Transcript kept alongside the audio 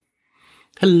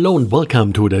Hello and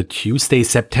welcome to the Tuesday,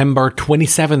 September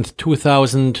 27th,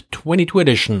 2022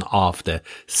 edition of the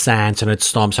SANS and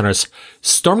Storm Center's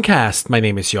StormCast. My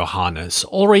name is Johannes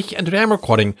Ulrich and today I'm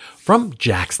recording from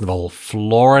Jacksonville,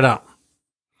 Florida.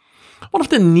 One of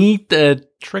the neat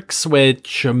tricks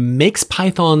which makes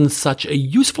Python such a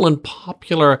useful and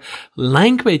popular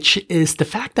language is the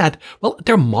fact that,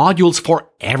 there are modules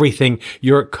for everything.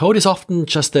 Your code is often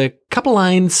just a couple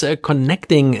lines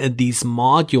connecting these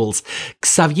modules.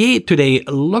 Xavier today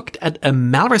looked at a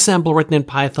malware sample written in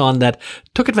Python that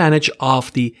took advantage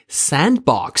of the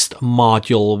sandboxed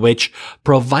module, which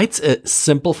provides a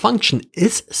simple function.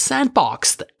 Is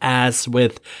sandboxed, as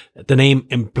with the name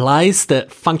implies, the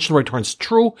function returns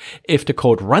true if the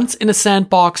code runs in a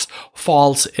sandbox,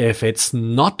 false if it's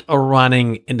not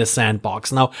running in the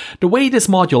sandbox. Now, the way this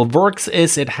module works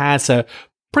is it has a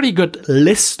pretty good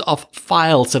list of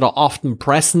files that are often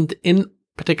present in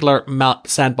particular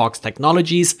sandbox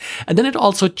technologies. And then it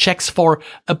also checks for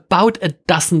about a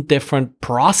dozen different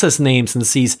process names and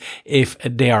sees if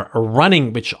they are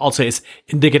running, which also is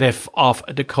indicative of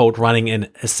the code running in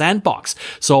a sandbox.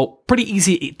 So pretty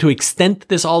easy to extend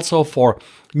this also for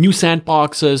new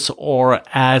sandboxes, or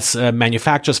as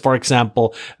manufacturers, for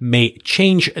example, may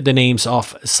change the names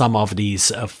of some of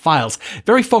these files.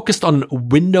 Very focused on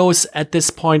Windows at this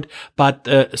point, but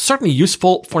certainly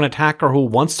useful for an attacker who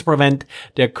wants to prevent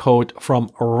their code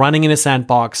from running in a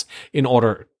sandbox in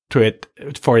order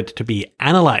for it to be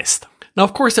analyzed. Now,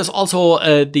 of course, there's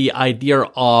also the idea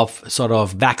of sort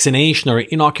of vaccination or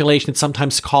inoculation, it's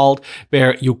sometimes called,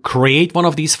 where you create one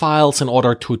of these files in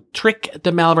order to trick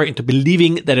the malware into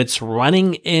believing that it's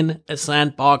running in a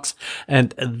sandbox,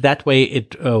 and that way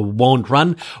it won't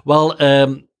run. Well, be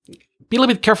a little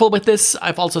bit careful with this.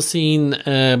 I've also seen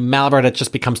malware that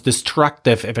just becomes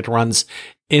destructive if it runs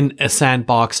in a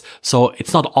sandbox, so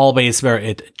it's not always where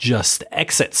it just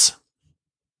exits.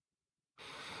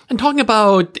 And talking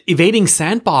about evading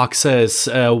sandboxes,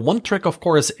 one trick, of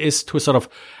course, is to sort of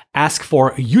ask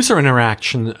for user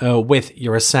interaction with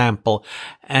your sample.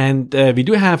 And we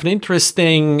do have an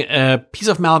interesting piece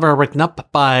of malware written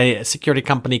up by security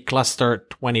company Cluster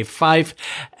 25,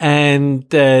 and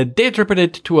they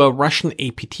attributed it to a Russian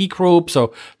APT group,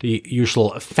 so the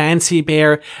usual fancy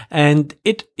bear, and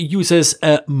it uses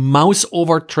a mouse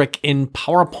over trick in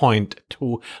PowerPoint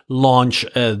to launch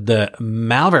the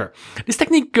malware. This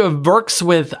technique works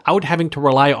without having to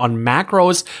rely on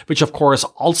macros, which of course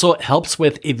also helps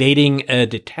with evading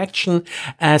detection.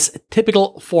 As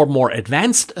typical for more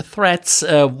advanced threats,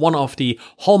 one of the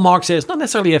hallmarks is not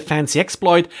necessarily a fancy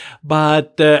exploit,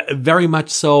 but very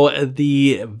much so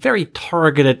the very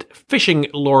targeted phishing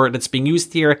lure that's being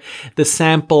used here. The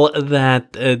sample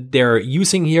that they're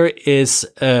using here is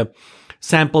a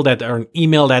sample that, or an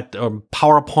email that, or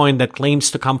PowerPoint that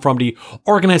claims to come from the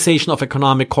Organization of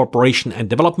Economic Cooperation and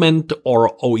Development,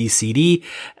 or OECD.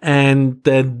 And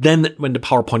then when the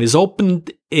PowerPoint is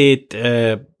opened, it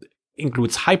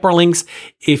includes hyperlinks.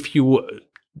 If you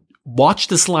watch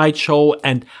the slideshow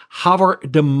and hover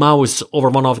the mouse over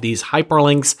one of these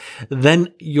hyperlinks,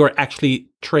 then you're actually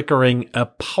triggering a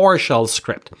PowerShell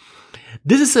script.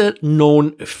 This is a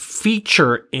known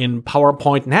feature in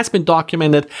PowerPoint and has been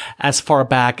documented as far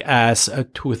back as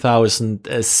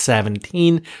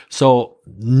 2017. So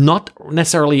not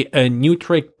necessarily a new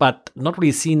trick, but not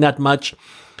really seen that much.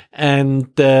 And,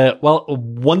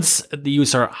 once the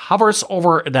user hovers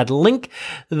over that link,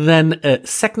 then a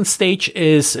second stage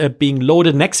is being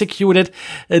loaded and executed.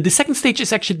 The second stage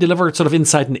is actually delivered sort of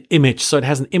inside an image. So it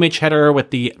has an image header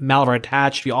with the malware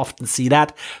attached. We often see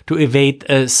that to evade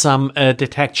some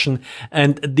detection.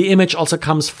 And the image also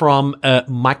comes from a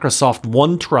Microsoft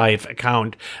OneDrive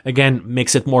account. Again,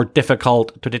 makes it more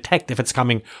difficult to detect if it's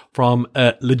coming from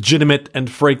a legitimate and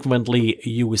frequently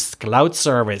used cloud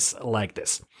service like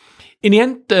this. In the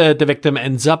end, the victim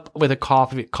ends up with a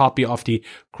copy of the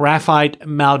graphite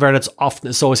malware that's often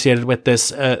associated with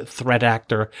this threat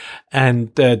actor,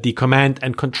 and the command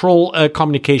and control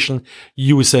communication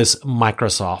uses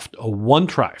Microsoft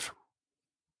OneDrive.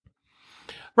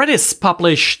 Redis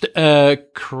published a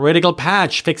critical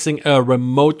patch fixing a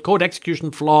remote code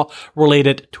execution flaw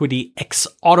related to the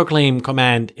xAutoclaim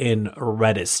command in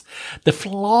Redis. The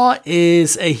flaw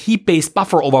is a heap-based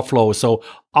buffer overflow, so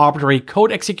arbitrary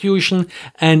code execution,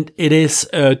 and it is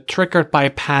triggered by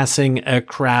passing a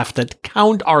crafted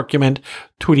count argument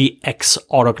to the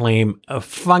xAutoclaim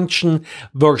function.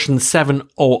 Version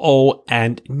 7.0.0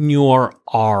 and newer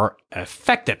are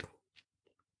affected.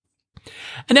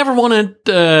 I never wanted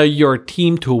your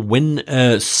team to win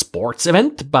a sports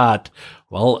event, but,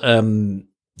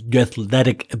 Your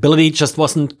athletic ability just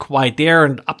wasn't quite there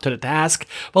and up to the task.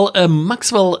 Well,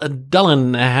 Maxwell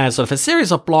Dillon has sort of a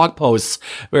series of blog posts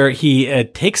where he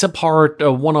takes apart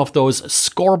one of those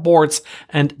scoreboards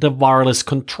and the wireless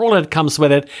controller that comes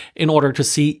with it in order to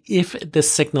see if the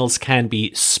signals can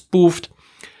be spoofed.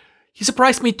 He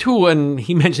surprised me too, and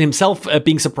he mentioned himself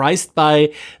being surprised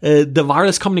by the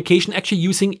wireless communication actually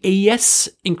using AES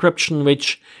encryption,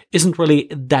 which isn't really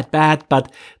that bad.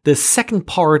 But the second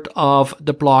part of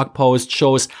the blog post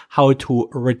shows how to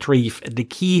retrieve the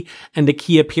key, and the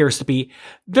key appears to be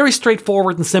very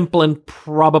straightforward and simple, and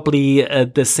probably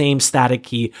the same static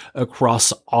key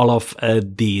across all of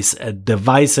these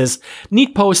devices.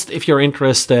 Neat post if you're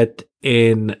interested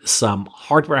in some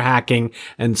hardware hacking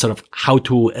and sort of how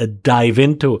to dive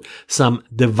into some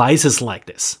devices like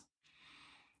this.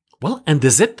 Well, and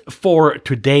that's it for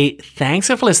today. Thanks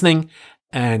for listening,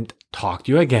 and talk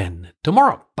to you again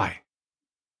tomorrow. Bye.